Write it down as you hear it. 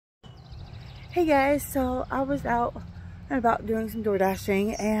Hey guys, so I was out and about doing some door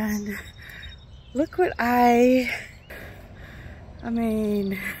dashing, and look what I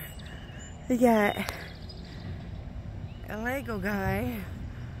mean, we got a Lego guy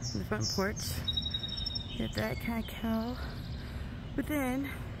on the front porch. You have that kind of cow, but then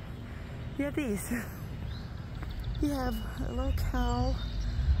you have these. You have a little cow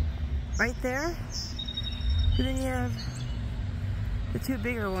right there, but then you have the two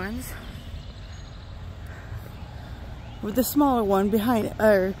bigger ones with the smaller one behind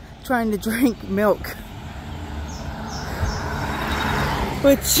trying to drink milk,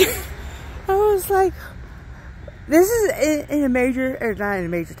 which I was like, this is in a major, or not in a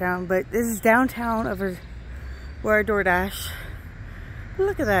major town, but this is downtown over where I Doordash.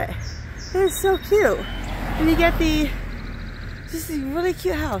 Look at that, it is so cute. And you get just a really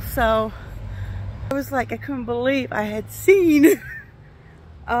cute house. So I was like, I couldn't believe I had seen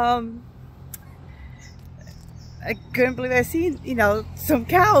I couldn't believe I seen, you know, some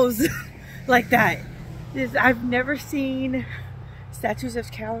cows like that. I've never seen statues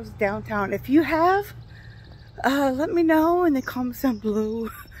of cows downtown. If you have, let me know in the comments down below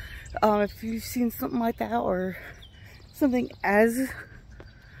if you've seen something like that or something as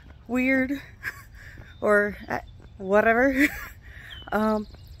weird or whatever.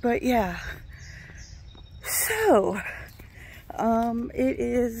 But yeah, so it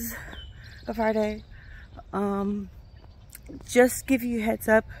is a Friday. Just give you a heads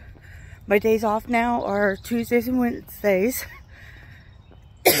up, my days off now are Tuesdays and Wednesdays.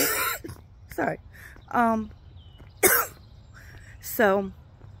 Sorry. So,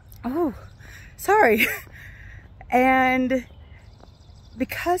 oh, sorry. And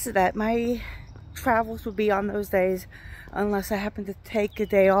because of that, my travels will be on those days unless I happen to take a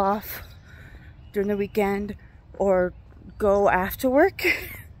day off during the weekend or go after work.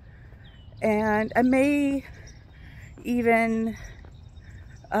 And I may even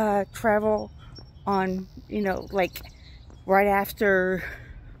travel on, you know, like right after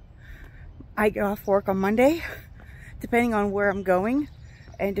I get off work on Monday, depending on where I'm going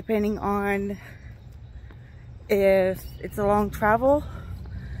and depending on if it's a long travel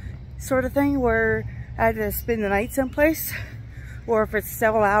sort of thing where I had to spend the night someplace, or if it's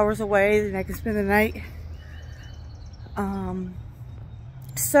several hours away, then I can spend the night.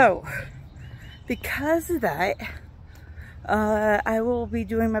 So because of that, I will be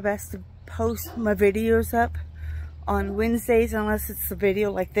doing my best to post my videos up on Wednesdays, unless it's a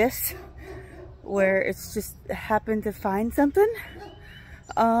video like this where it's just happened to find something.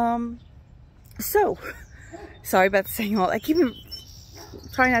 So sorry about the saying all. I keep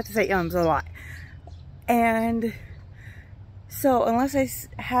trying not to say ums a lot. And so unless I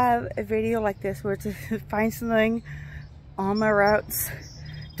have a video like this where to find something on my routes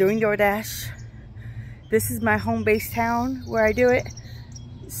doing DoorDash, this is my home base town where I do it.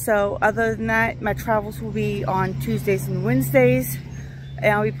 So other than that, my travels will be on Tuesdays and Wednesdays, and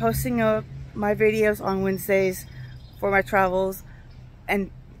I'll be posting my videos on Wednesdays for my travels,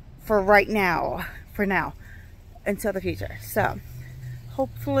 and for right now, for now, until the future. So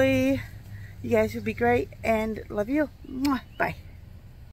hopefully you guys will be great, and love you. Mwah. Bye.